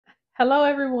Hello,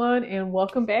 everyone, and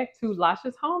welcome back to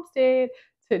Lasha's Homestead.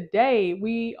 Today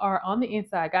we are on the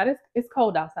inside. God, it's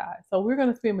cold outside, so we're going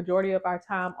to spend majority of our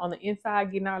time on the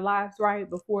inside, getting our lives right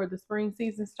before the spring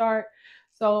season start.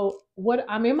 So, what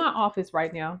I'm in my office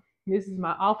right now. This is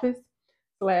my office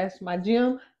slash my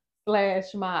gym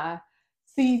slash my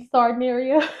seed starting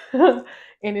area, and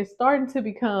it's starting to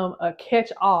become a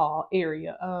catch-all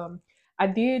area. I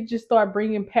did just start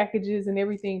bringing packages and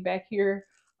everything back here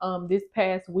this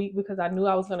past week because I knew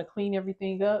I was going to clean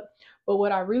everything up. But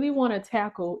what I really want to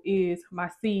tackle is my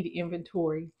seed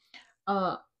inventory.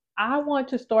 Uh, I want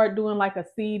to start doing like a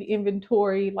seed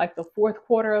inventory like the fourth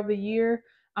quarter of the year.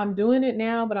 I'm doing it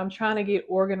now, but I'm trying to get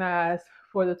organized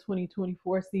for the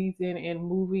 2024 season and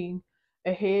moving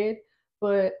ahead.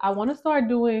 But I want to start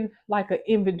doing like an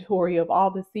inventory of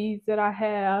all the seeds that I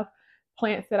have,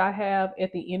 plants that I have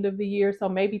at the end of the year. So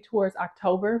maybe towards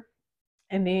October,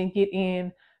 and then get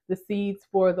in the seeds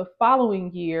for the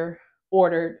following year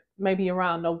ordered maybe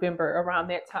around November, around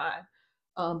that time,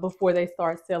 before they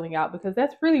start selling out, because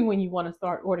that's really when you want to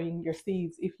start ordering your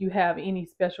seeds if you have any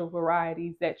special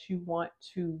varieties that you want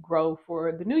to grow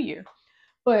for the new year.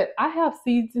 But I have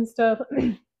seeds and stuff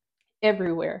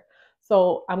everywhere.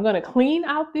 So I'm going to clean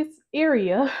out this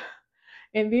area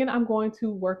and then I'm going to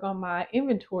work on my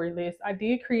inventory list. I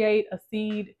did create a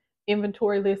seed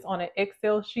inventory list on an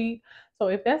Excel sheet. So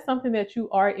if that's something that you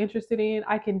are interested in,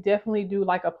 I can definitely do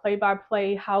like a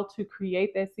play-by-play how to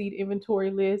create that seed inventory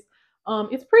list.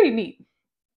 It's pretty neat.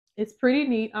 It's pretty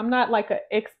neat. I'm not like an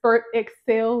expert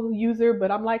Excel user, but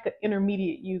I'm like an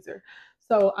intermediate user.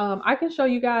 So I can show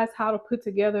you guys how to put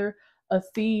together a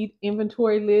seed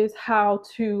inventory list, how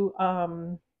to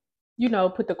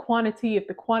put the quantity, if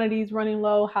the quantity is running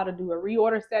low, how to do a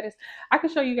reorder status. I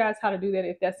can show you guys how to do that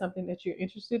if that's something that you're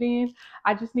interested in.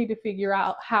 I just need to figure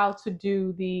out how to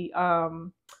do the,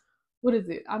 what is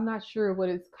it? I'm not sure what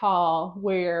it's called,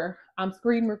 where I'm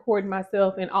screen recording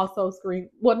myself and also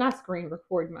not screen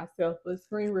recording myself, but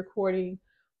screen recording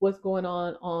what's going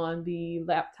on the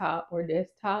laptop or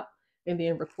desktop and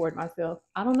then record myself.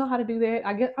 I don't know how to do that.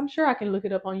 I'm sure I can look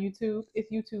it up on YouTube.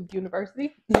 It's YouTube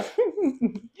University.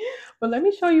 But let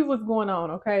me show you what's going on,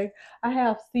 okay? I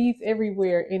have seeds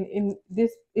everywhere, and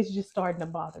this is just starting to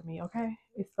bother me, okay?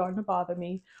 It's starting to bother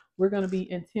me. We're going to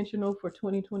be intentional for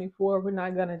 2024. We're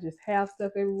not going to just have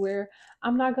stuff everywhere.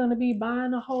 I'm not going to be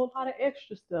buying a whole lot of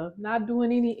extra stuff, not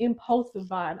doing any impulsive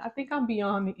buying. I think I'm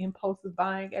beyond the impulsive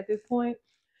buying at this point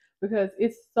because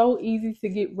it's so easy to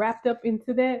get wrapped up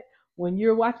into that. When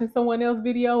you're watching someone else's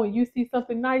video and you see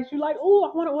something nice, you're like, oh,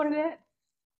 I want to order that.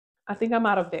 I think I'm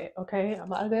out of that, okay?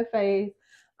 I'm out of that phase.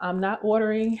 I'm not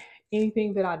ordering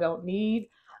anything that I don't need.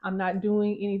 I'm not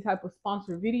doing any type of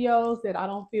sponsored videos that I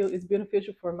don't feel is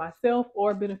beneficial for myself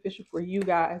or beneficial for you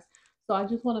guys. So I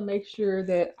just want to make sure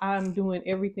that I'm doing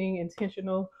everything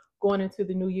intentional going into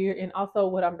the new year, and also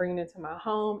what I'm bringing into my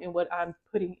home and what I'm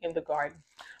putting in the garden.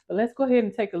 But let's go ahead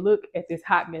and take a look at this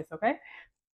hot mess, okay?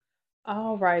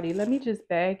 Alrighty, let me just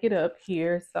bag it up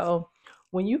here. So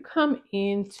when you come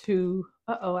into,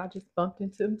 I just bumped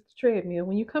into the treadmill.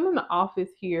 When you come in the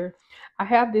office here, I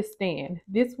have this stand.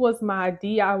 This was my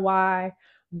DIY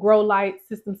grow light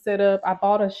system setup. I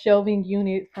bought a shelving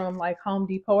unit from like Home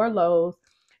Depot or Lowe's.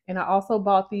 And I also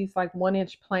bought these like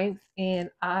 1-inch planks, and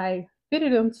I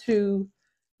fitted them to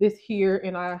this here.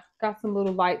 And I got some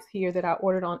little lights here that I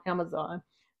ordered on Amazon.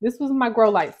 This was my grow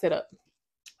light setup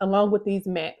along with these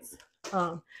mats.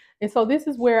 And so this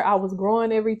is where I was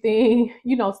growing everything,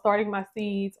 starting my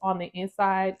seeds on the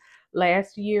inside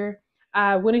last year.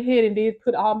 I went ahead and did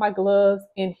put all my gloves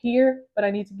in here, but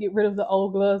I need to get rid of the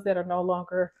old gloves that are no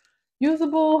longer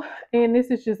usable. And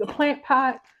this is just a plant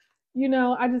pot.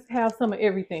 I just have some of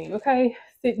everything, okay,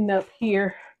 sitting up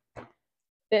here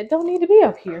that don't need to be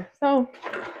up here. So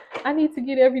I need to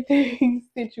get everything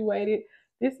situated.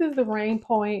 This is the Rain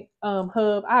Point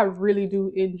hub. I really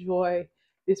do enjoy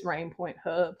this Rain Point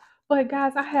hub. But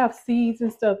guys, I have seeds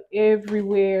and stuff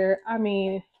everywhere. I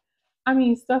mean,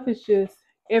 stuff is just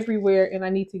everywhere, and I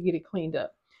need to get it cleaned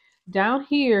up. Down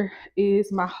here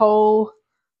is my whole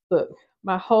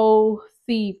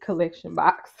seed collection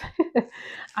box.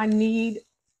 I need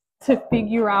to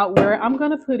figure out where I'm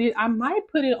going to put it. I might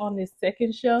put it on this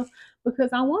second shelf because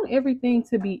I want everything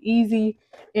to be easy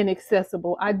and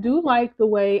accessible. I do like the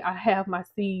way I have my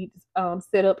seeds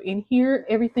set up in here.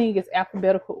 Everything is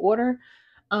alphabetical order.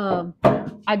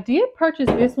 I did purchase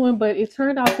this one, but it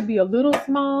turned out to be a little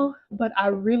small, but I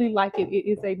really like it. It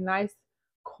is a nice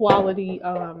quality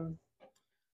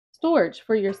storage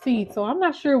for your seeds. So I'm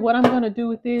not sure what I'm going to do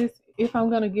with this, if I'm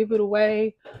going to give it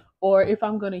away or if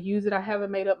I'm going to use it. I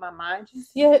haven't made up my mind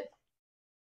just yet.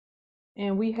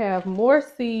 And we have more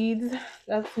seeds.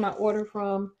 That's my order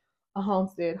from a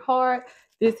Homestead Heart.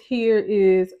 This here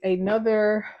is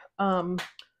another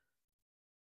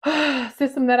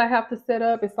system that I have to set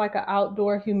up. It's like an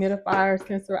outdoor humidifier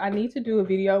sensor. I need to do a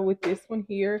video with this one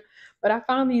here, but I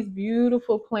found these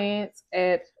beautiful plants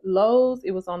at Lowe's.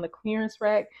 It was on the clearance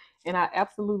rack, and I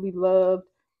absolutely loved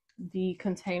the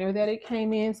container that it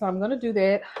came in. So I'm going to do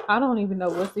that. I don't even know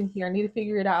what's in here. I need to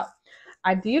figure it out.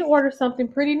 I did order something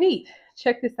pretty neat.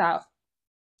 Check this out.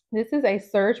 This is a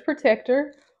surge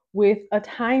protector with a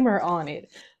timer on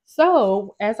it.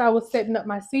 So as I was setting up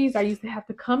my seeds, I used to have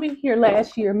to come in here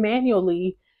last year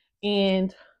manually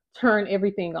and turn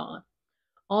everything on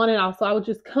and off. So I would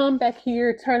just come back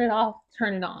here, turn it off,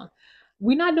 turn it on.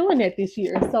 We're not doing that this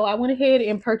year. So I went ahead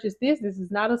and purchased this. This is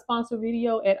not a sponsored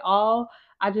video at all.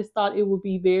 I just thought it would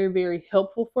be very, very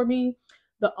helpful for me.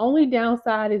 The only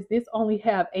downside is this only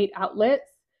have 8 outlets,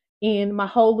 and my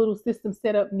whole little system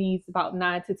setup needs about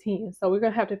 9 to 10. So we're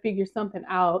going to have to figure something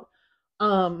out.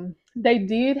 They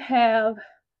did have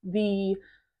the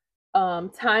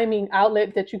timing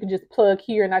outlet that you could just plug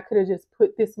here, and I could have just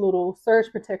put this little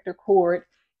surge protector cord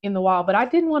in the wall, but I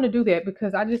didn't want to do that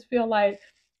because I just feel like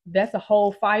that's a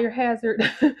whole fire hazard.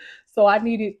 So I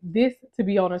needed this to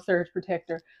be on a surge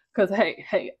protector because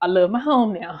hey, I love my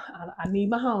home now. I need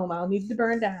my home. I don't need it to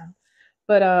burn down.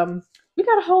 But we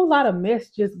got a whole lot of mess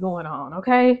just going on.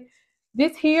 Okay,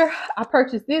 this here, I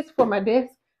purchased this for my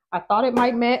desk. I thought it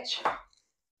might match.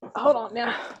 Hold on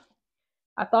now.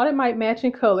 I thought it might match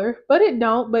in color, but it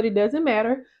don't. But it doesn't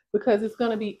matter because it's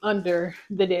going to be under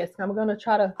the desk. I'm going to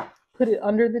try to put it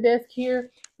under the desk here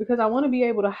because I want to be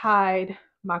able to hide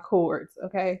my cords.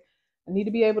 Okay, I need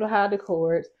to be able to hide the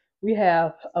cords. We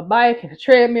have a bike and a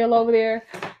treadmill over there.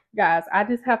 Guys, I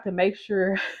just have to make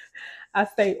sure I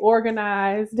stay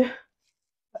organized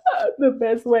the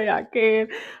best way I can.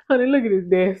 Honey, look at this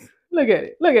desk. Look at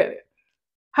it. Look at it.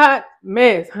 Hot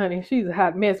mess, honey. She's a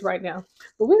hot mess right now.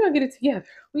 But we're going to get it together.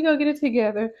 We're going to get it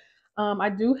together. I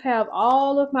do have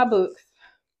all of my books,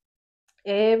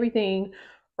 everything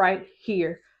right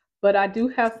here. But I do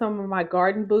have some of my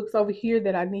garden books over here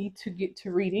that I need to get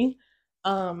to reading.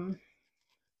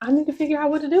 I need to figure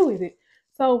out what to do with it.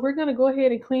 So we're going to go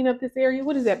ahead and clean up this area.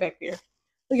 What is that back there?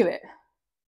 Look at that.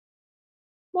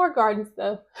 More garden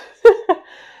stuff.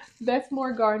 That's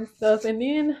more garden stuff. And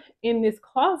then in this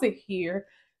closet here,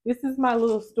 this is my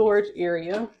little storage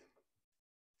area.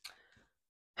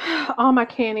 All my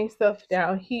canning stuff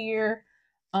down here.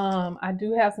 I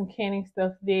do have some canning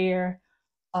stuff there.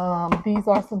 These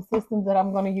are some systems that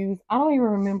I'm going to use. I don't even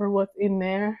remember what's in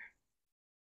there.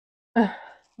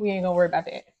 We ain't gonna worry about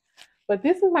that. But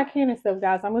this is my canning stuff,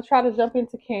 guys. I'm gonna try to jump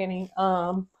into canning.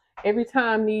 Every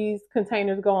time these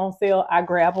containers go on sale, I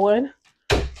grab one.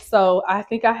 So I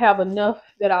think I have enough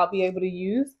that I'll be able to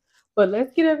use. But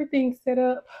let's get everything set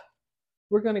up.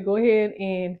 We're gonna go ahead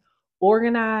and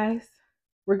organize.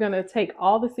 We're gonna take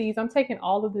all the seeds. I'm taking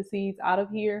all of the seeds out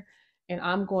of here, and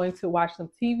I'm going to watch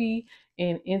some TV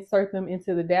and insert them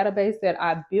into the database that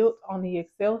I built on the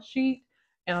Excel sheet.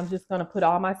 And I'm just gonna put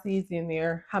all my seeds in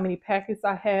there, how many packets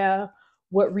I have,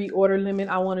 what reorder limit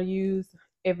I want to use,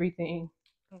 everything.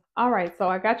 All right, so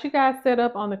I got you guys set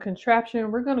up on the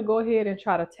contraption. We're going to go ahead and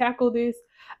try to tackle this.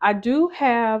 I do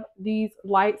have these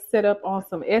lights set up on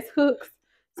some S-hooks,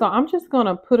 so I'm just going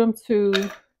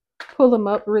to pull them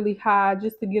up really high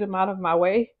just to get them out of my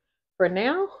way for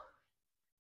now.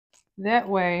 That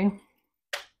way,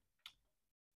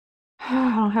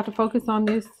 I don't have to focus on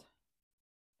this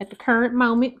at the current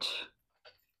moment.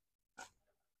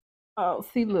 Oh,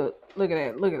 see, look at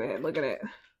that, look at that, look at that.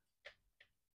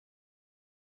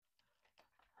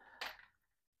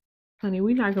 Honey,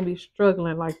 we're not going to be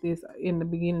struggling like this in the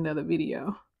beginning of the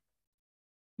video.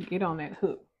 Get on that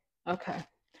hook. Okay.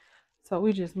 So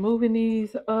we're just moving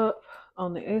these up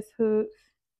on the S-hooks.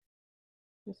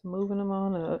 Just moving them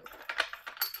on up.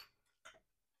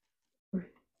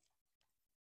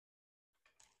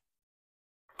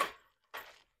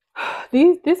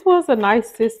 This was a nice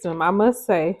system, I must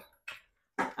say.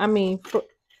 I mean,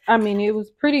 it was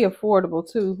pretty affordable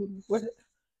too.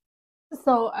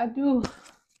 So I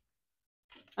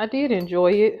did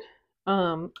enjoy it.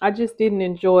 I just didn't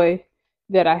enjoy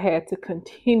that I had to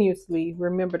continuously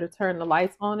remember to turn the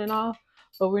lights on and off.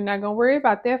 But we're not going to worry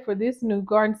about that for this new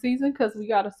garden season because we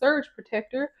got a surge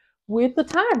protector with a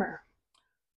timer.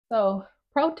 So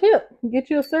pro tip, get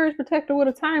you a surge protector with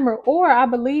a timer. Or I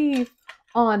believe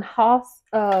on Haas,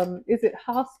 is it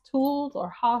Haas Tools or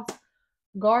Haas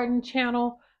Garden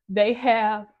Channel? They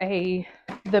have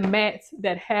the mats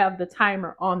that have the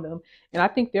timer on them. And I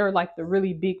think they're like the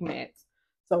really big mats.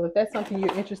 So if that's something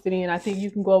you're interested in, I think you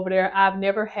can go over there. I've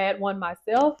never had one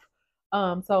myself.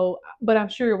 But I'm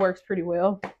sure it works pretty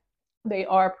well. They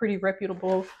are a pretty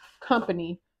reputable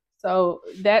company. So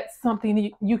that's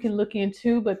something you can look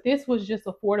into. But this was just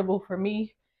affordable for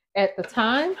me at the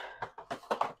time.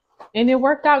 And it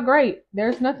worked out great.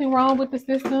 There's nothing wrong with the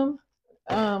system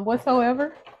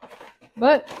whatsoever.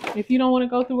 But if you don't want to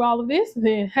go through all of this,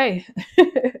 then hey,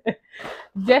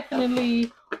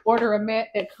 definitely order a mat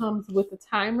that comes with a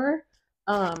timer,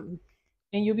 and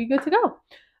you'll be good to go.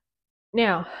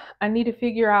 Now, I need to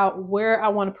figure out where I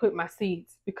want to put my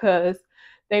seeds because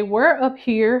they were up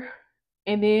here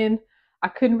and then I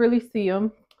couldn't really see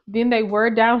them. Then they were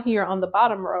down here on the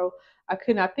bottom row. I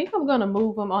think I'm going to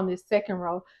move them on this second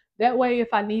row. That way, if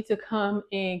I need to come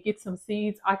and get some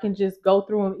seeds, I can just go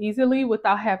through them easily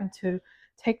without having to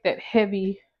take that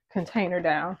heavy container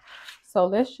down. So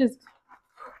let's just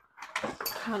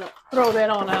kind of throw that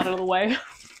on out of the way.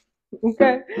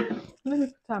 Okay, let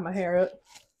me tie my hair up.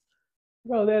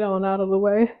 Throw that on out of the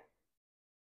way.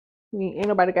 Ain't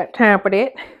nobody got time for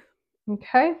that.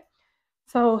 Okay,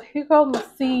 so here goes my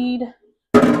seed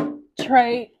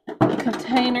tray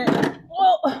container.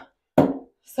 Whoa.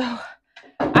 So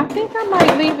I think I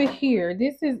might leave it here.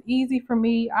 This is easy for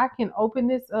me. I can open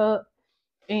this up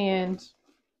and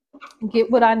get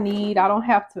what I need. I don't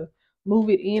have to move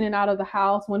it in and out of the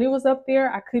house. When it was up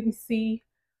there, I couldn't see.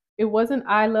 It wasn't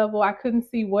eye level. I couldn't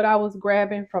see what I was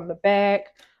grabbing from the back.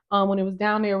 When it was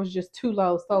down there, it was just too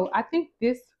low. So I think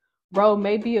this row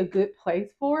may be a good place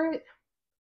for it.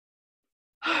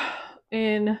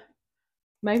 And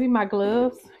maybe my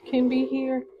gloves can be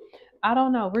here. I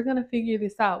don't know. We're going to figure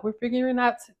this out. We're figuring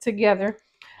out together.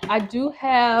 I do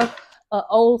have an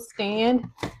old stand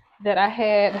that I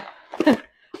had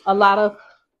a lot of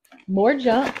more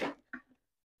junk.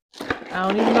 I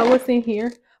don't even know what's in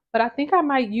here. But I think I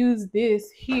might use this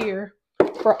here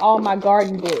for all my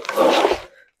garden books.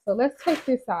 So let's take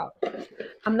this out.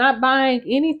 I'm not buying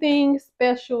anything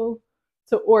special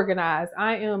to organize.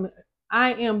 I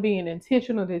am being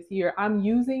intentional this year. I'm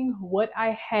using what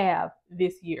I have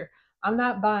this year. I'm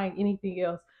not buying anything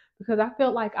else because I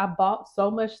felt like I bought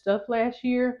so much stuff last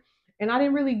year and I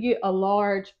didn't really get a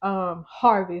large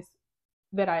harvest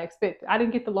that I expected. I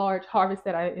didn't get the large harvest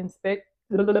that I expected.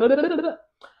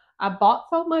 I bought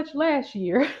so much last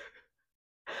year,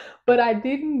 but I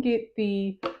didn't get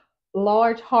the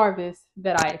large harvest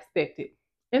that I expected.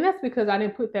 And that's because I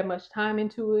didn't put that much time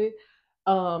into it.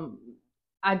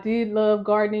 I did love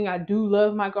gardening. I do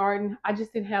love my garden. I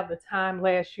just didn't have the time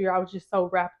last year. I was just so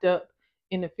wrapped up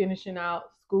in the finishing out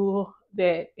school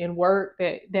and work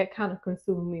that kind of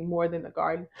consumed me more than the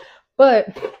garden.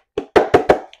 But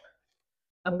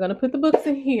I'm going to put the books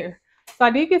in here. So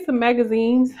I did get some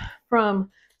magazines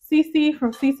from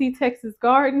CC Texas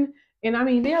Garden. And I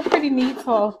mean, they're pretty neat.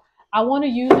 So I want to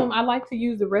use them. I like to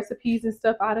use the recipes and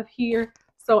stuff out of here.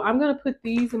 So I'm going to put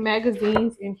these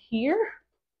magazines in here.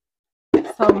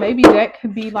 So maybe that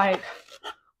could be like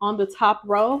on the top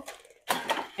row.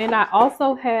 And I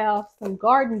also have some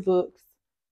garden books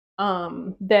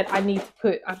that I need to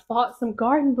put. I bought some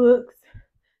garden books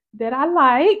that I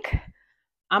like.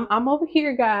 I'm over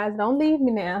here, guys. Don't leave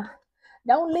me now.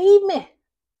 Don't leave me.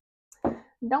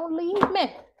 Don't leave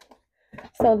me.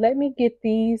 So let me get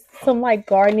these, some like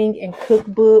gardening and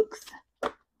cookbooks.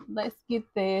 Let's get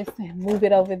this and move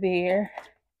it over there.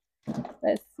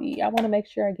 Let's see. I want to make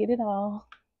sure I get it all.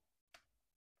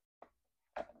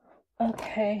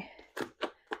 Okay.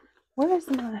 Where's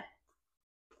my...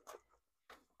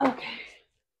 Okay.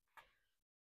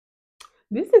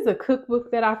 This is a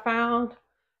cookbook that I found.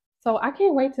 So I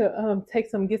can't wait to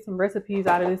get some recipes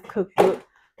out of this cookbook.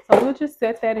 So we'll just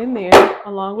set that in there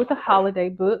along with the holiday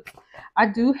book. I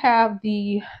do have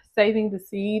the Saving the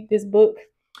Seed, this book.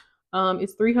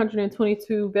 It's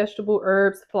 322 vegetable,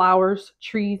 herbs, flowers,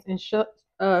 trees, and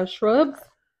shrubs.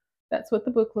 That's what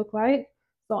the book looked like.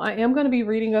 So I am going to be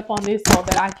reading up on this so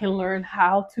that I can learn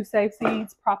how to save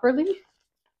seeds properly.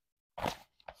 So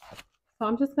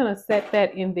I'm just going to set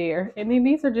that in there. And then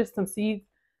these are just some seed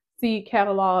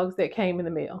catalogs that came in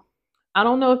the mail. I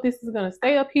don't know if this is going to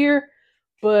stay up here,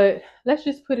 but let's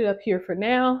just put it up here for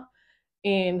now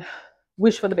and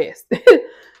wish for the best.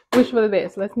 Wish for the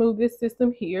best. Let's move this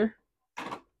system here.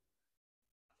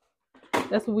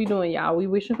 That's what we doing, y'all. We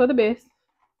wishing for the best.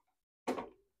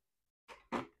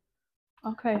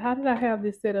 Okay, how did I have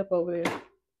this set up over there?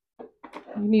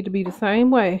 You need to be the same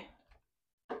way.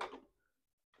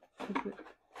 How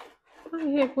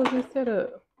the heck was this set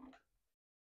up?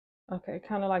 Okay,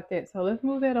 kind of like that. So let's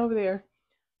move that over there.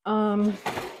 Some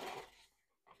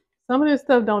of this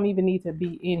stuff don't even need to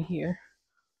be in here.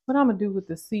 What I'm gonna do with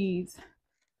the seeds?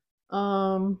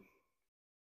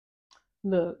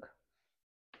 Look,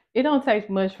 it don't take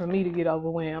much for me to get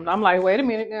overwhelmed. I'm like, wait a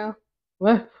minute now.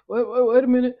 Wait a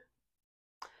minute.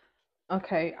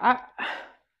 Okay,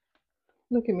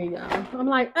 look at me, y'all. I'm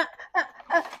like,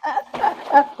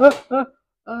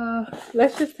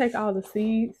 let's just take all the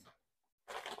seeds,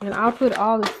 and I'll put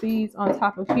all the seeds on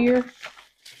top of here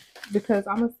because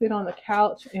I'm gonna sit on the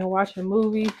couch and watch a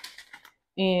movie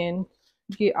and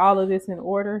get all of this in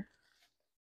order.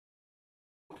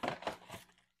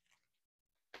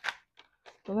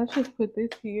 So let's just put this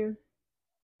here.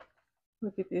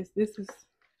 Look at this. This is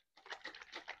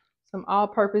some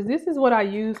all-purpose. This is what I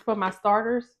use for my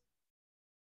starters.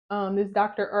 This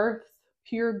Dr. Earth's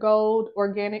Pure Gold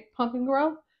Organic Pump and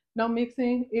Grow. No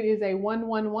mixing. It is a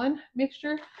 1-1-1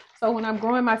 mixture. So when I'm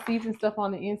growing my seeds and stuff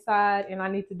on the inside and I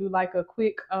need to do like a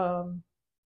quick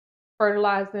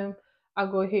fertilize them,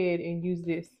 I'll go ahead and use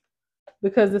this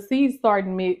because the seed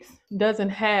starting mix doesn't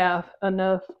have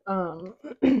enough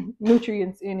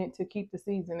nutrients in it to keep the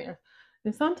seeds in there.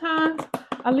 And sometimes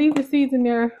I leave the seeds in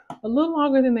there a little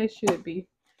longer than they should be.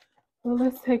 Well,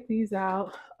 let's take these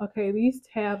out. Okay, these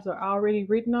tabs are already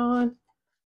written on.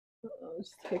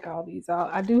 Let's take all these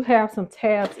out. I do have some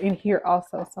tabs in here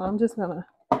also, so I'm just gonna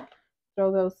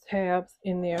throw those tabs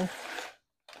in there.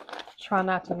 Try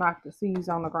not to knock the seeds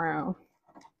on the ground.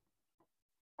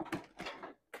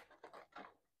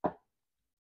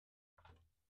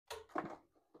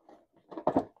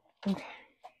 Okay.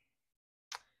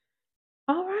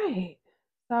 All right.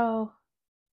 So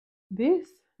this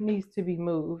needs to be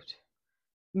moved.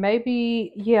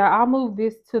 Maybe, yeah, I'll move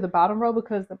this to the bottom row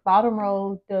because the bottom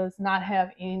row does not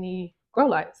have any grow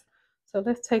lights. So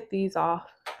let's take these off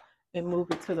and move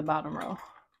it to the bottom row.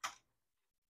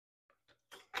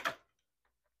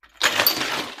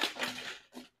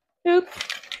 Oops.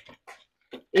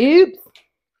 Oops.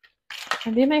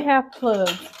 And then they have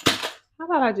plugs. How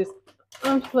about I just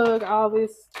unplug all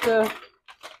this stuff?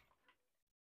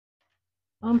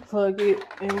 Unplug it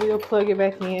and we'll plug it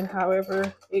back in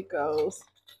however it goes.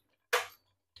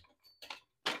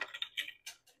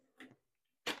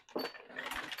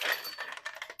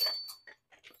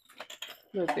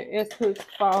 Look, the S-hook's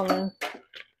falling.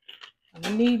 I'm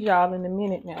gonna need y'all in a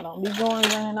minute now. Don't be going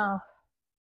running off.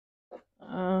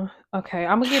 Okay,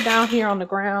 I'm gonna get down here on the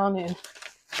ground and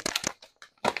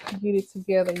get it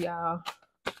together, y'all.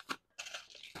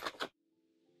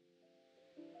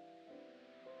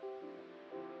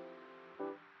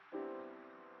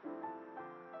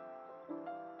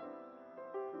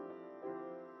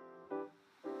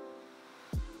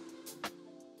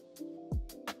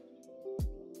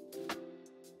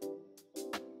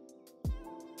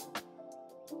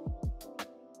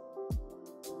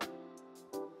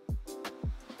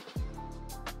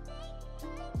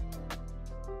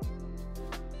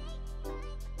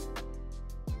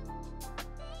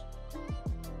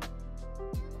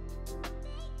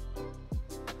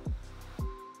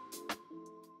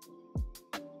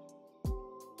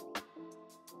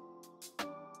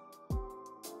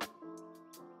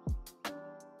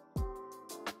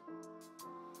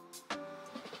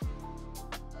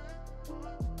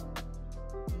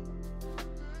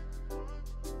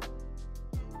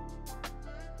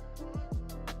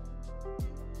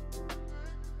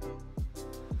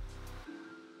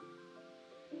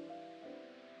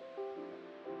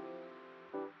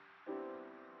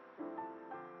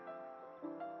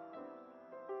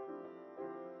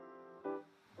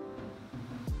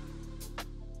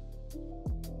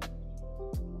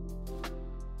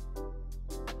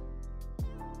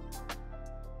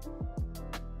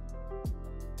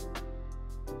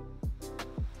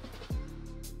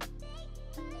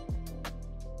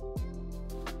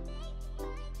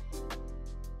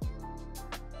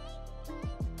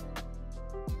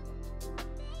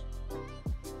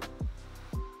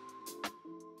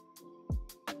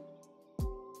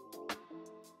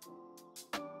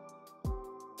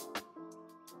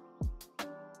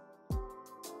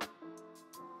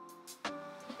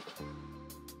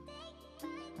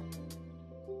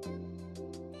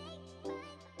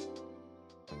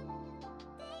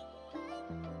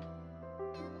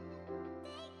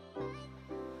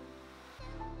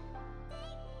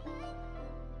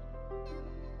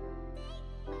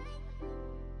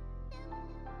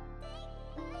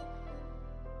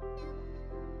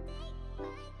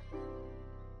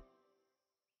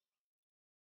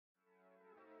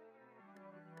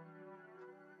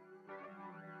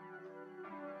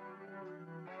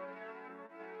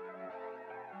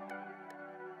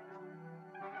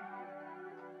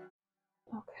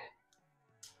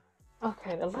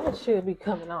 Okay, the light should be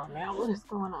coming on now. What is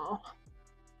going on?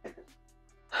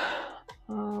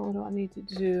 What do I need to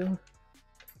do?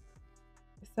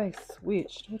 It say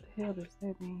switched. What the hell does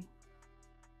that mean?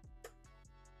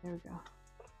 There we go.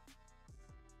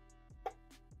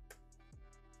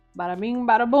 Bada bing,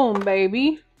 bada boom,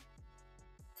 baby.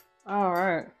 All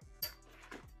right.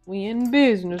 We in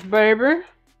business, baby.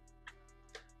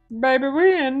 Baby,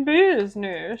 we in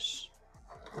business.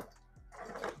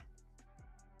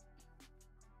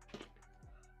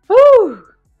 Whew.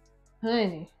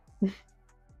 Honey.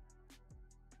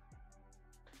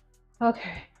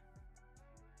 Okay.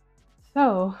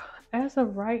 So, as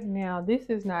of right now, this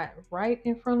is not right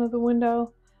in front of the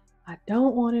window. I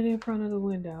don't want it in front of the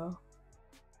window.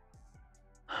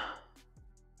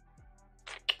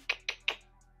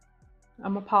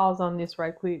 I'm gonna pause on this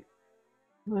right quick.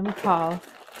 Let me pause.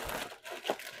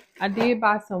 I did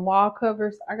buy some wall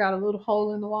covers. I got a little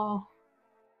hole in the wall.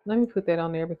 Let me put that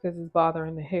on there because it's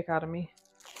bothering the heck out of me.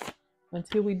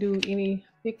 Until we do any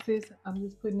fixes, I'm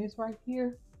just putting this right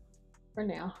here for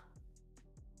now.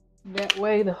 That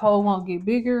way the hole won't get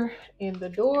bigger and the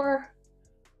door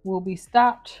will be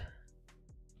stopped.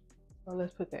 So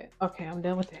let's put that. Okay, I'm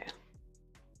done with that.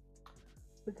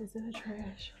 Put this in the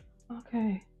trash.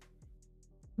 Okay.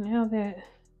 Now that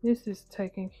this is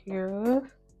taken care of,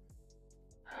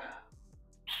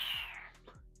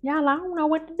 y'all, I don't know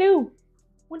what to do.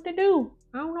 I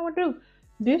don't know what to do.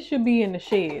 This should be in the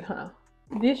shed, huh?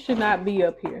 This should not be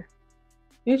up here.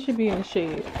 This should be in the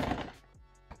shed.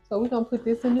 So we're gonna put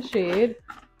this in the shed.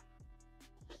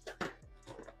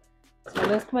 So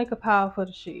let's make a pile for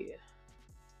the shed.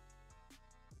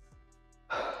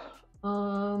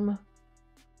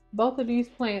 Both of these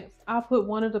plants, I'll put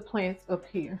one of the plants up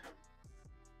here.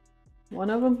 One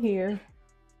of them here.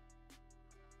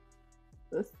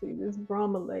 Let's see, this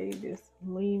bromelaid is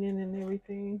leaning and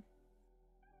everything.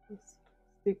 Let's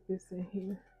stick this in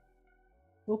here.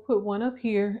 We'll put one up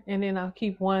here and then I'll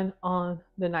keep one on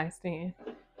the nightstand.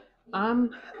 I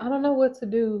don't know what to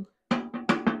do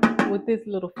with this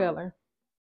little feller.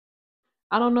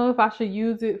 I don't know if I should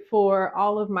use it for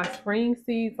all of my spring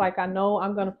seeds. Like I know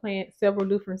I'm going to plant several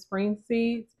different spring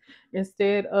seeds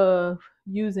instead of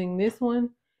using this one.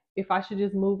 If I should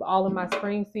just move all of my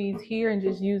spring seeds here and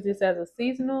just use this as a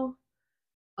seasonal.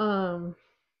 I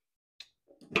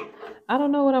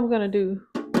don't know what I'm going to do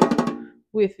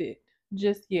with it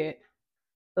just yet.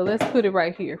 So let's put it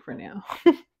right here for now.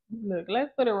 Look,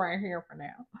 let's put it right here for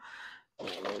now.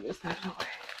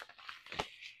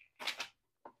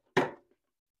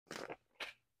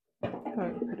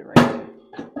 Put it right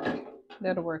there.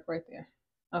 That'll work right there.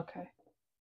 Okay.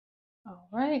 All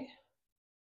right.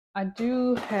 I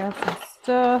do have some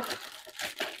stuff.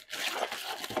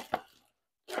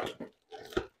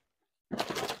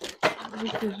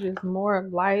 This is just more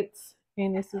lights,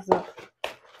 and this is a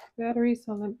battery.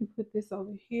 So let me put this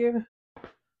over here.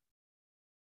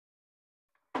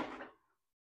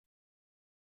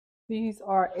 These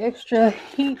are extra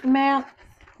heat maps.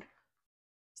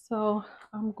 So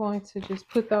I'm going to just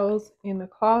put those in the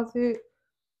closet.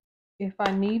 If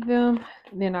I need them,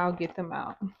 then I'll get them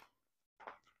out.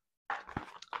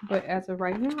 But as of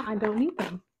right now, I don't need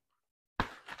them.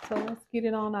 So let's get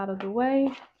it on out of the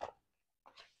way.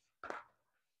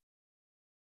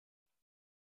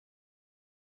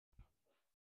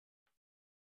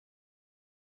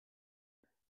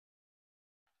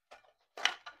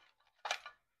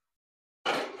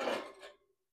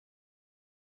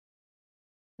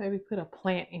 Maybe put a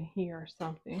plant in here or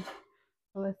something.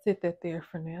 So let's sit that there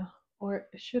for now. Or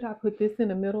should I put this in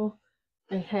the middle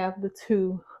and have the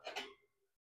two?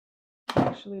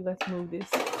 Actually, let's move this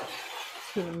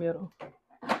to the middle.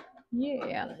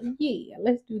 Yeah,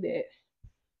 let's do that.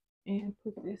 And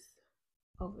put this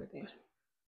over there.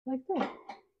 Like that.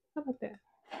 How about that?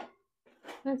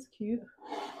 That's cute.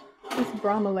 This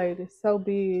bromelaid is so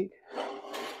big.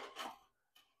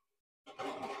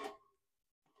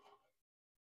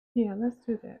 Yeah, let's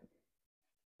do that.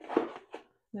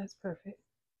 That's perfect.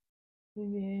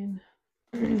 And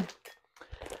then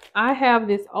I have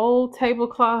this old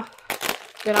tablecloth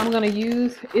that I'm going to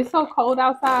use. It's so cold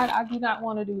outside. I do not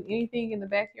want to do anything in the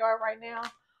backyard right now.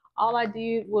 All I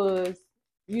did was,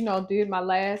 did my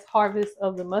last harvest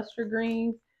of the mustard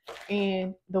greens,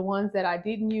 and the ones that I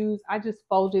didn't use, I just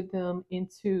folded them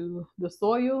into the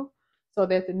soil so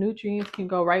that the nutrients can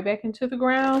go right back into the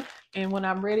ground. And when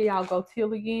I'm ready, I'll go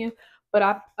till again. But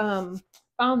I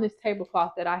found this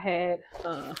tablecloth that I had,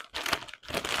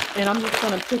 and I'm just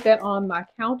going to put that on my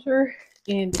counter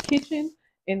in the kitchen.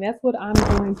 And that's what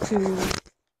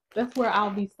that's where I'll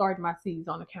be starting my seeds,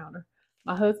 on the counter.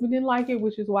 My husband didn't like it,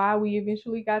 which is why we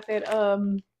eventually got that,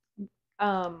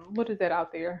 what is that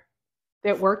out there?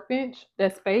 that workbench,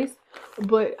 that space.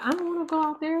 But I don't want to go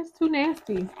out there. It's too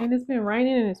nasty. And it's been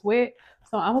raining and it's wet.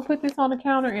 So I'm going to put this on the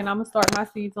counter and I'm going to start my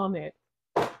seeds on that.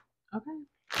 Okay.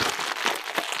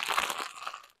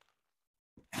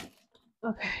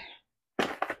 Okay.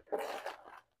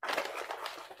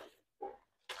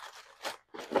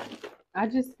 I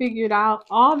just figured out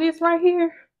all this right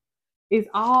here is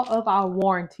all of our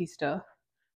warranty stuff.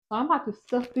 So I'm about to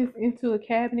stuff this into a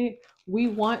cabinet. We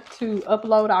want to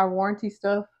upload our warranty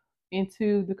stuff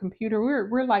into the computer.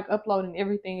 We're like uploading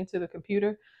everything into the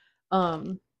computer,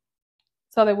 so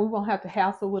that we won't have to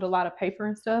hassle with a lot of paper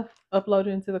and stuff uploaded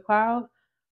into the cloud.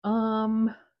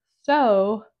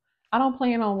 So I don't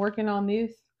plan on working on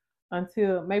this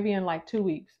until maybe in like 2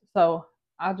 weeks. So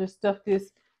I'll just stuff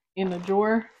this in a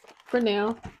drawer for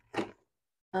now.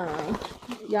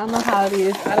 Y'all know how it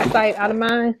is, out of sight, out of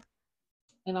mind.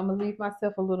 And I'm gonna leave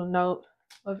myself a little note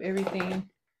of everything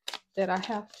that I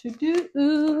have to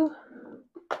do.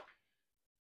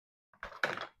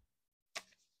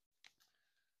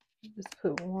 Just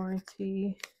put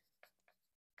warranty.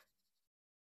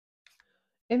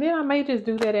 And then I may just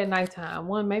do that at nighttime.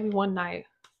 Maybe one night.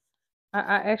 I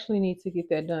actually need to get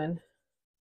that done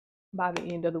by the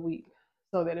end of the week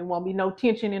so that it won't be no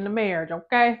tension in the marriage,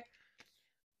 okay?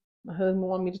 My husband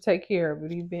wants me to take care of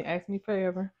it. He's been asking me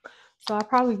forever. So I'll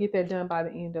probably get that done by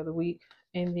the end of the week.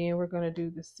 And then we're going to do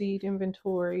the seed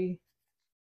inventory.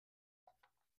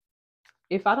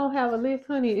 If I don't have a list,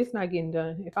 honey, it's not getting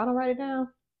done. If I don't write it down.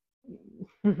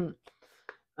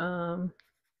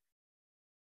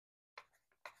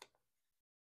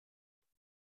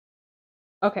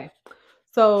 Okay.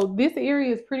 So this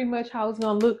area is pretty much how it's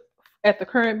going to look at the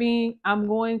current being. I'm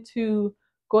going to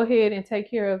go ahead and take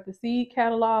care of the seed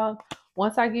catalog.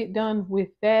 Once I get done with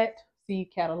that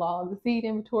seed catalog, the seed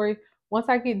inventory, once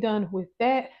I get done with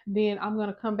that, then I'm going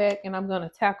to come back and I'm going to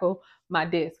tackle my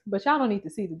desk. But y'all don't need to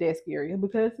see the desk area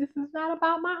because this is not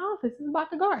about my office. It's about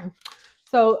the garden.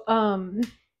 So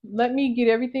let me get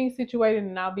everything situated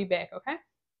and I'll be back, okay?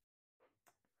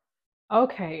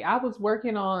 Okay, I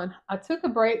took a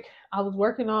break. I was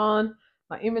working on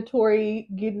my inventory,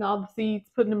 getting all the seeds,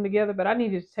 putting them together, but I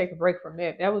needed to take a break from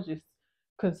that. That was just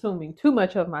consuming too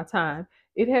much of my time.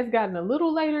 It has gotten a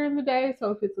little later in the day,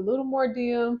 so if it's a little more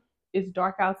dim, it's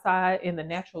dark outside and the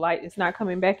natural light is not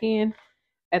coming back in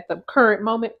at the current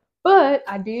moment. But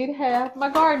I did have my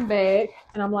garden bag,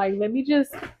 and I'm like, let me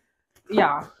just,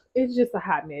 it's just a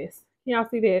hot mess. Can y'all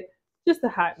see that? Just a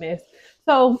hot mess.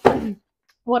 So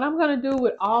what I'm going to do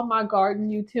with all my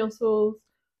garden utensils,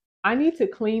 I need to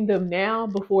clean them now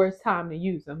before it's time to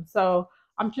use them. So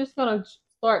I'm just going to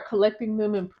start collecting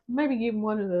them and maybe give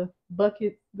one of the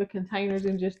buckets, the containers,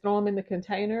 and just throw them in the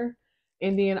container.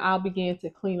 And then I'll begin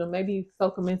to clean them. Maybe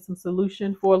soak them in some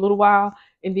solution for a little while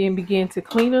and then begin to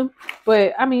clean them.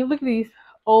 But I mean, look at these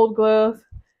old gloves.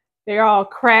 They're all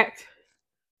cracked.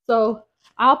 So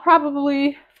I'll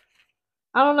probably,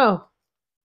 I don't know.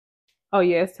 Oh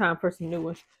yeah, it's time for some new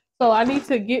ones. So I need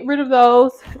to get rid of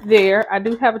those there. I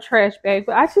do have a trash bag,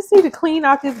 but I just need to clean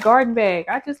out this garden bag.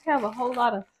 I just have a whole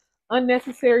lot of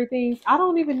unnecessary things. I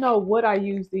don't even know what I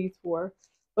use these for,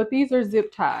 but these are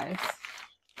zip ties.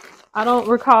 I don't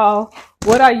recall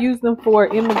what I use them for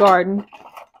in the garden.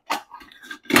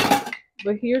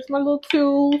 But here's my little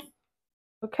tools.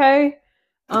 Okay.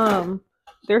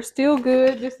 They're still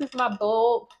good. This is my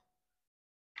bulb.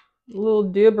 Little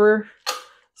dibber.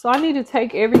 So I need to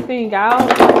take everything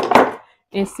out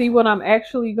and see what I'm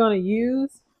actually going to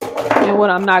use and what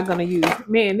I'm not going to use.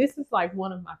 Man, this is like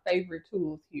one of my favorite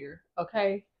tools here,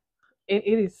 okay? It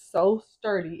is so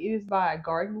sturdy. It is by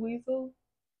Garden Weasel.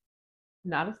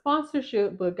 Not a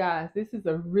sponsorship, but guys, this is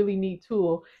a really neat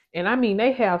tool. And I mean,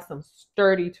 they have some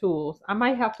sturdy tools. I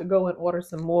might have to go and order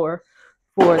some more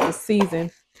for the season.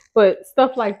 But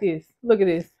stuff like this, look at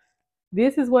this.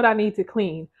 This is what I need to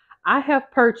clean. I have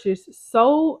purchased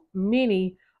so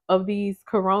many of these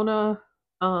Corona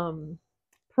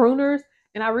pruners,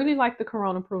 and I really like the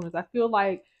Corona pruners. I feel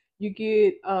like you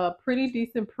get a pretty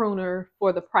decent pruner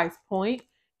for the price point,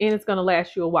 and it's gonna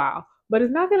last you a while. But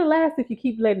it's not gonna last if you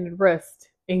keep letting it rust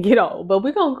and get old. But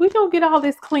we're gonna get all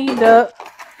this cleaned up.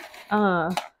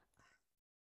 I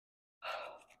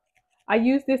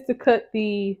use this to cut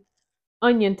the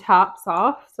onion tops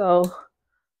off, so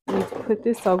I need to put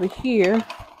this over here.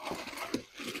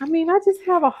 I mean, I just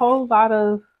have a whole lot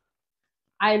of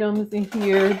items in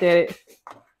here that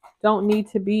don't need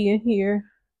to be in here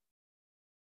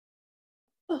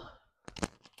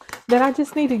that I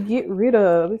just need to get rid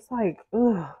of. It's like,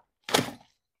 ugh.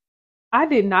 I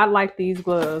did not like these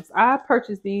gloves. I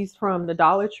purchased these from the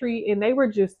Dollar Tree and they were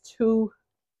just too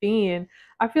thin.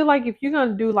 I feel like if you're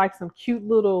gonna do like some cute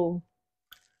little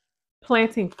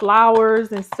planting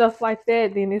flowers and stuff like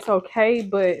that, then it's okay.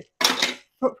 But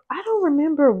I don't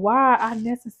remember why I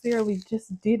necessarily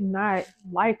just did not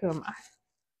like them.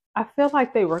 I felt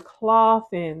like they were cloth,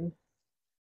 and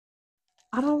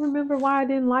I don't remember why I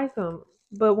didn't like them.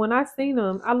 But when I seen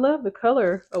them, I love the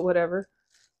color or whatever,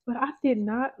 but I did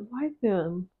not like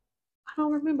them. I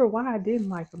don't remember why I didn't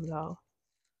like them though.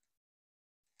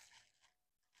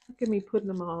 Look at me putting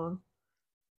them on.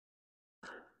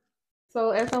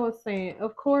 So as I was saying,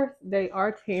 of course they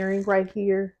are tearing right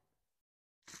here,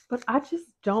 but I just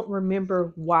don't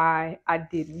remember why I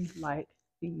didn't like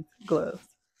these gloves.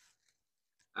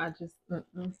 I just,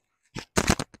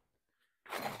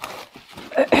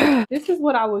 this is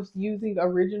what I was using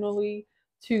originally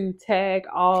to tag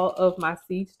all of my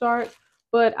seed starts,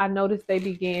 but I noticed they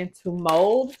began to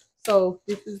mold. So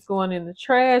this is going in the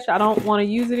trash. I don't want to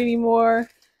use it anymore.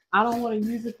 I don't want to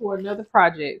use it for another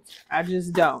project. I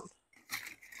just don't.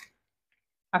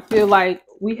 I feel like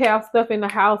we have stuff in the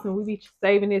house and we be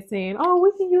saving it saying, oh,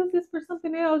 we can use this for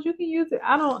something else. You can use it.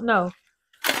 I don't know.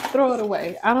 Throw it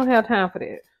away. I don't have time for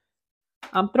that.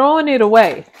 I'm throwing it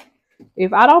away.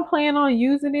 If I don't plan on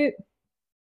using it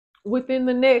within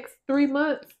the next 3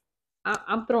 months,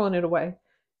 I'm throwing it away.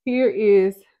 Here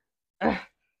is,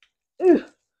 this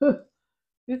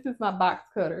is my box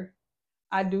cutter.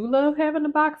 I do love having a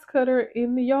box cutter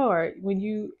in the yard. When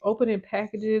you open in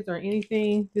packages or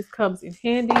anything, this comes in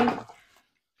handy.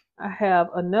 I have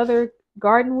another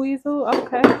garden weasel.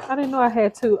 Okay, I didn't know I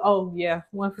had two. Oh yeah,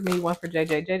 one for me, one for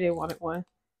JJ. JJ wanted one.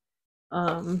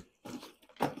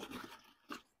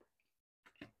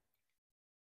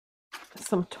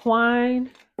 Some twine.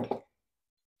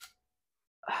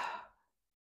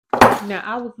 Now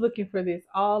I was looking for this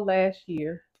all last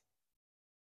year.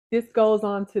 This goes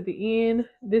on to the end.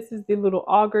 This is the little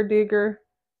auger digger.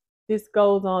 This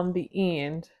goes on the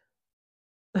end.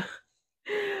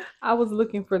 I was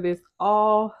looking for this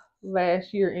all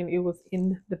last year and it was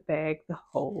in the bag the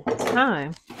whole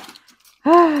time.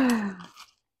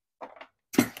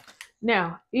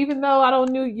 Now, even though I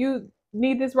don't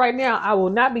need this right now, I will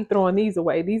not be throwing these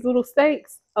away. These little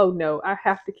stakes, oh no, I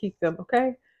have to keep them,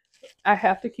 okay? I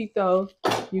have to keep those.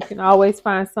 You can always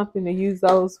find something to use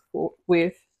those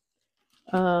with.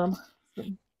 Twine,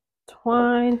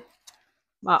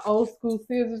 my old school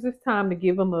scissors. It's time to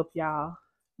give them up, y'all.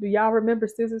 Do y'all remember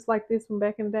scissors like this from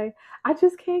back in the day? I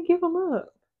just can't give them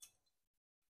up.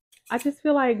 I just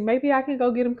feel like maybe I can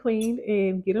go get them cleaned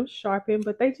and get them sharpened,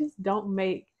 but they just don't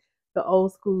make the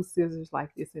old school scissors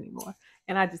like this anymore.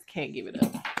 And I just can't give it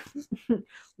up.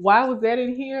 Why was that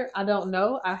in here? I don't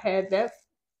know. I had that.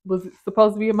 Was it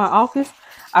supposed to be in my office?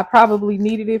 I probably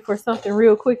needed it for something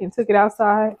real quick and took it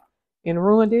outside and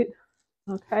ruined it.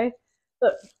 Okay.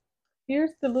 Look,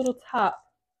 here's the little top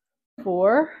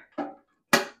for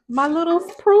my little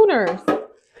pruners.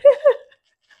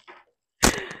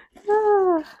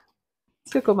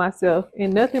 Tickle myself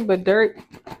in nothing but dirt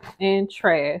and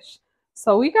trash.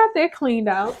 So we got that cleaned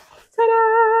out.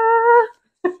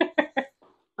 Ta-da!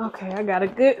 Okay, I got a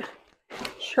good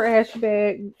trash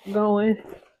bag going.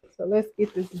 So let's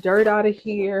get this dirt out of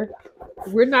here.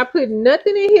 We're not putting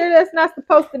nothing in here that's not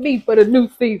supposed to be for the new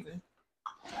season.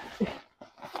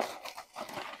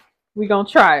 We're going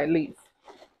to try at least.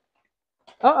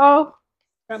 Uh-oh.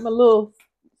 Got my little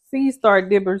seed star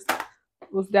dibbers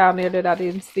was down there that I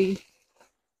didn't see.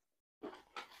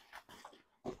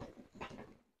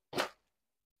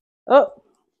 Oh,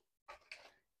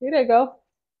 here they go.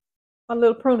 My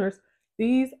little pruners.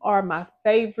 These are my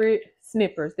favorite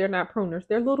snippers. They're not pruners.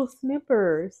 They're little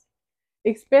snippers.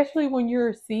 Especially when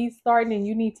you're seed starting and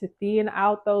you need to thin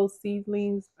out those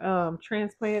seedlings,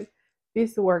 transplant.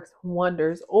 This works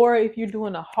wonders. Or if you're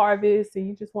doing a harvest and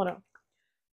you just want to,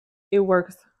 it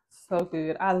works so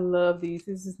good. I love these.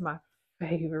 This is my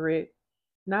favorite.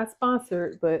 Not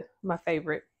sponsored, but my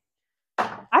favorite.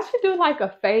 I should do like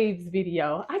a faves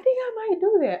video. I think I might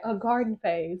do that, a garden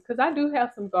faves, because I do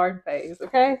have some garden faves,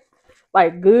 okay?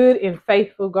 Like good and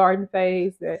faithful garden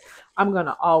faves that I'm going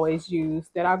to always use,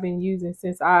 that I've been using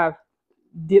since I've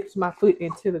dipped my foot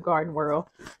into the garden world.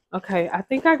 Okay, I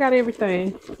think I got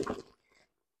everything.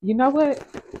 You know what?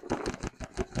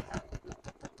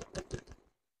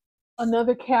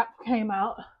 Another cap came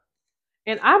out.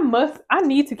 And I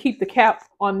need to keep the cap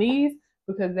on these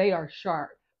because they are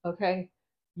sharp, okay?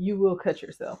 You will cut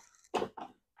yourself.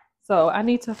 So I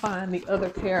need to find the other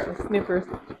pair of snippers.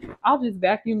 I'll just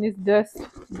vacuum this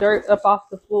dirt up off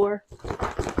the floor.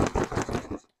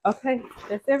 Okay,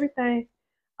 that's everything.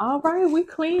 All right, we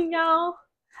clean, y'all.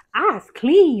 I's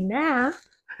clean now.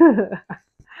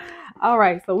 All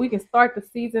right, so we can start the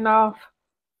season off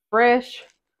fresh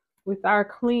with our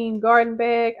clean garden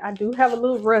bag. I do have a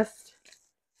little rust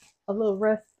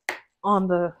on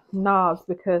the knobs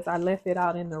because I left it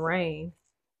out in the rain.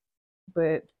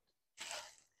 But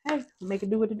hey, make it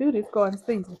do what it do this garden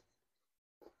season.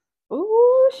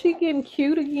 Ooh, she getting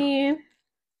cute again.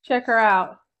 Check her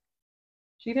out.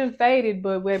 She done faded,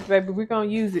 but baby, we're gonna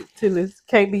use it till it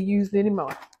can't be used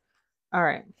anymore. All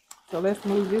right, so let's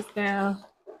move this down,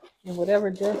 and whatever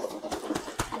dust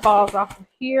falls off of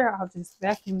here, I'll just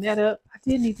vacuum that up. I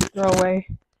did need to throw away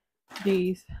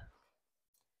these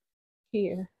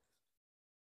here.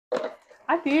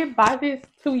 I did buy this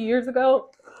 2 years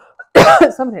ago.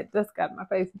 Some of that dust got in my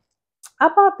face. I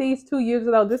bought these 2 years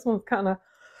ago. This one's kind of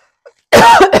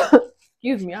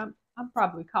excuse me, I'm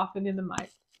probably coughing in the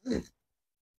mic.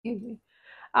 Excuse me.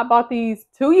 I bought these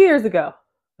 2 years ago.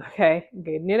 Okay,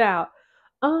 getting it out.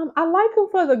 I like them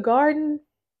for the garden,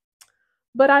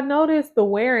 but I noticed the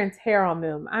wear and tear on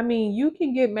them. I mean, you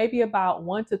can get maybe about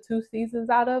 1 to 2 seasons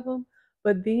out of them,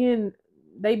 but then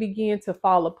they begin to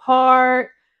fall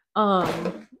apart,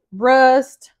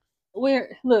 rust.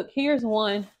 Where look, here's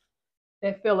one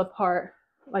that fell apart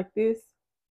like this,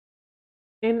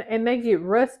 and they get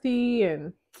rusty,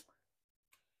 and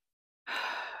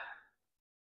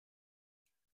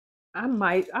I'm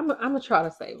gonna try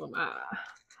to save them.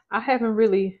 I haven't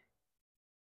really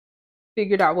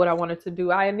figured out what I wanted to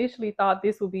do. I initially thought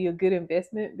this would be a good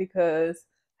investment because,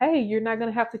 hey, you're not going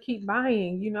to have to keep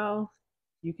buying, you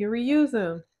can reuse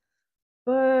them.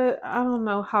 But I don't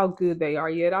know how good they are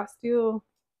yet. I still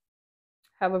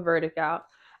have a verdict out.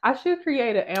 I should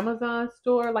create an Amazon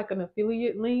store, like an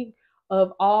affiliate link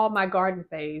of all my garden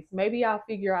phase. Maybe I'll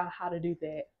figure out how to do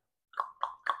that.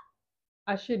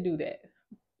 I should do that.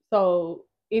 So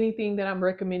anything that I'm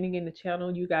recommending in the channel,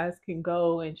 you guys can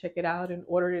go and check it out and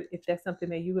order it if that's something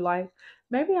that you would like.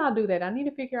 Maybe I'll do that. I need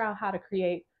to figure out how to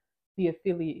create the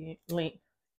affiliate link.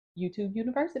 YouTube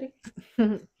University.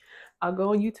 I'll go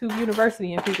on YouTube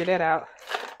University and figure that out.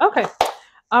 Okay.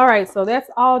 All right. So that's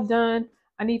all done.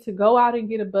 I need to go out and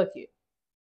get a bucket.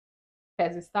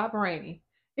 Has it stopped raining?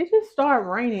 It just started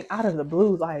raining out of the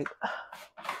blue. Like,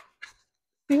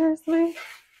 seriously?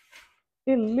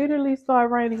 It literally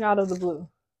started raining out of the blue.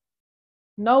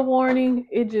 No warning.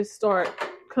 It just started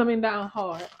coming down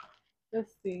hard.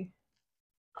 Let's see.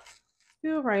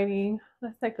 Still raining.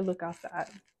 Let's take a look outside.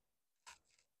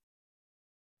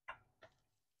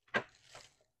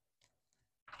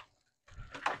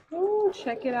 Ooh,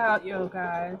 check it out, yo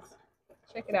guys.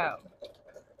 Check it out.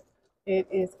 It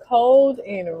is cold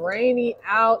and rainy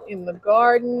out in the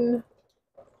garden.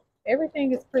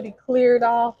 Everything is pretty cleared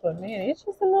off, but man, it's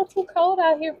just a little too cold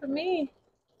out here for me.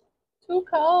 Too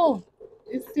cold.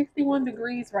 It's 61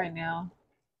 degrees right now.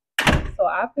 So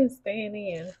I've been staying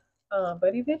in.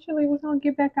 But eventually we're gonna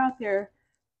get back out there.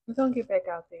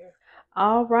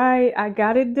 All right, I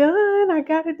got it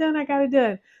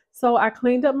done. So I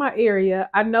cleaned up my area.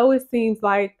 I know it seems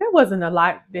like there wasn't a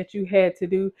lot that you had to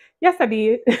do. Yes, I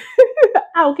did.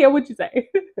 I don't care what you say.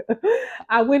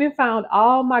 I went and found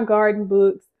all my garden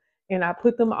books and I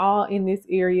put them all in this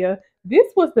area.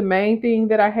 This was the main thing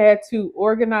that I had to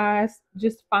organize,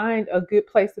 just find a good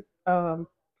place to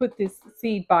put this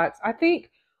seed box. I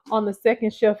think on the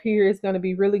second shelf here is going to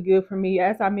be really good for me.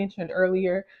 As I mentioned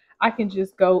earlier, I can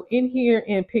just go in here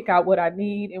and pick out what I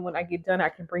need. And when I get done, I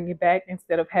can bring it back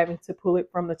instead of having to pull it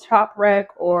from the chop rack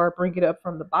or bring it up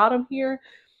from the bottom here.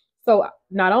 So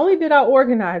not only did I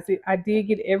organize it, I did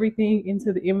get everything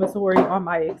into the inventory on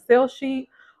my Excel sheet.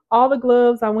 All the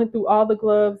gloves, I went through all the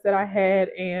gloves that I had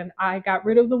and I got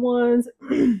rid of the ones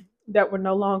that were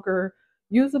no longer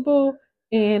usable.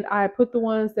 And I put the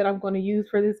ones that I'm going to use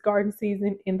for this garden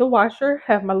season in the washer.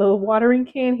 Have my little watering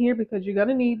can here because you're going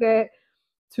to need that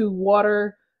to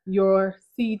water your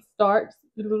seed starts,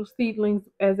 the little seedlings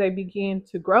as they begin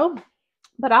to grow.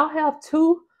 But I'll have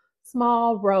 2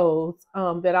 small rows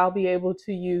that I'll be able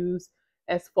to use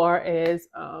as far as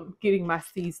getting my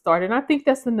seeds started. And I think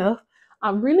that's enough.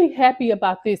 I'm really happy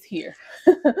about this here.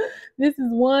 This is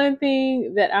one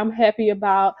thing that I'm happy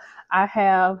about. I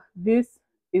have this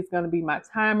is going to be my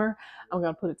timer. I'm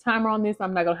going to put a timer on this.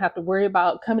 I'm not going to have to worry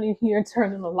about coming in here and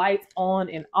turning the lights on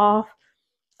and off.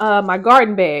 My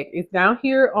garden bag is down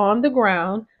here on the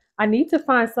ground. I need to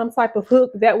find some type of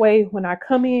hook. That way, when I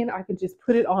come in, I can just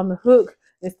put it on the hook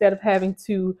instead of having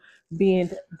to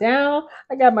bend down.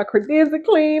 I got my credenza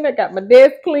clean. I got my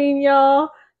desk clean, y'all.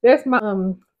 There's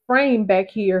my frame back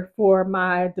here for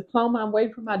my diploma. I'm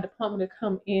waiting for my diploma to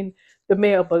come in the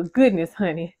mail. But goodness,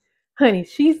 honey,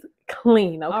 she's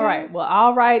clean. Okay.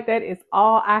 All right. That is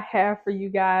all I have for you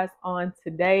guys on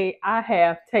today. I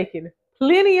have taken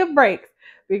plenty of breaks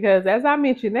because, as I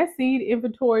mentioned, that seed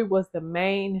inventory was the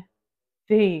main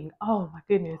thing. Oh my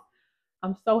goodness.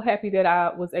 I'm so happy that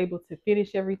I was able to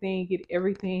finish everything, get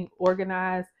everything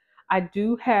organized. I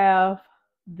do have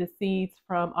the seeds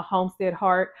from a Homestead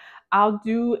Heart. I'll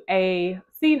do a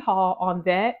seed haul on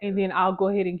that, and then I'll go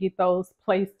ahead and get those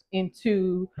placed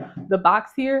into the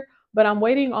box here. But I'm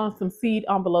waiting on some seed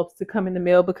envelopes to come in the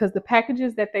mail because the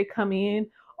packages that they come in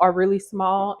are really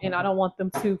small, and I don't want them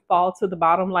to fall to the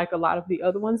bottom like a lot of the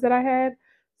other ones that I had.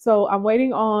 So I'm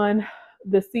waiting on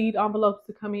the seed envelopes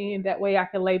to come in. That way I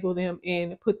can label them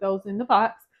and put those in the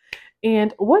box.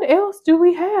 And what else do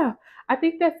we have? I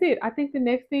think that's it. I think the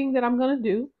next thing that I'm going to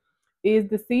do is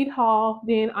the seed haul.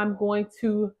 Then I'm going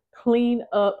to clean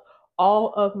up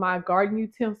all of my garden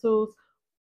utensils.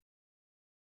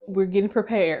 We're getting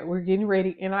prepared. We're getting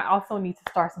ready. And I also need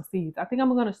to start some seeds. I think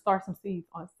I'm going to start some seeds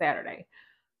on Saturday.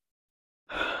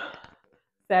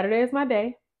 Saturday is my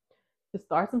day to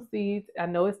start some seeds. I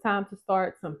know it's time to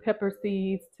start some pepper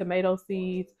seeds, tomato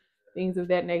seeds, things of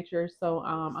that nature. So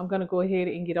I'm going to go ahead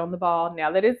and get on the ball now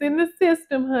that it's in the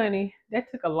system, honey. That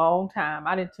took a long time.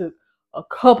 I done took a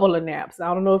couple of naps.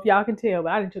 I don't know if y'all can tell,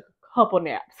 but I done took a couple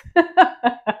naps.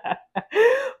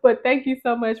 But thank you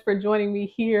so much for joining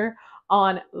me here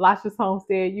on Lasha's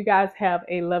Homestead. You guys have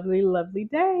a lovely, lovely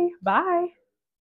day. Bye.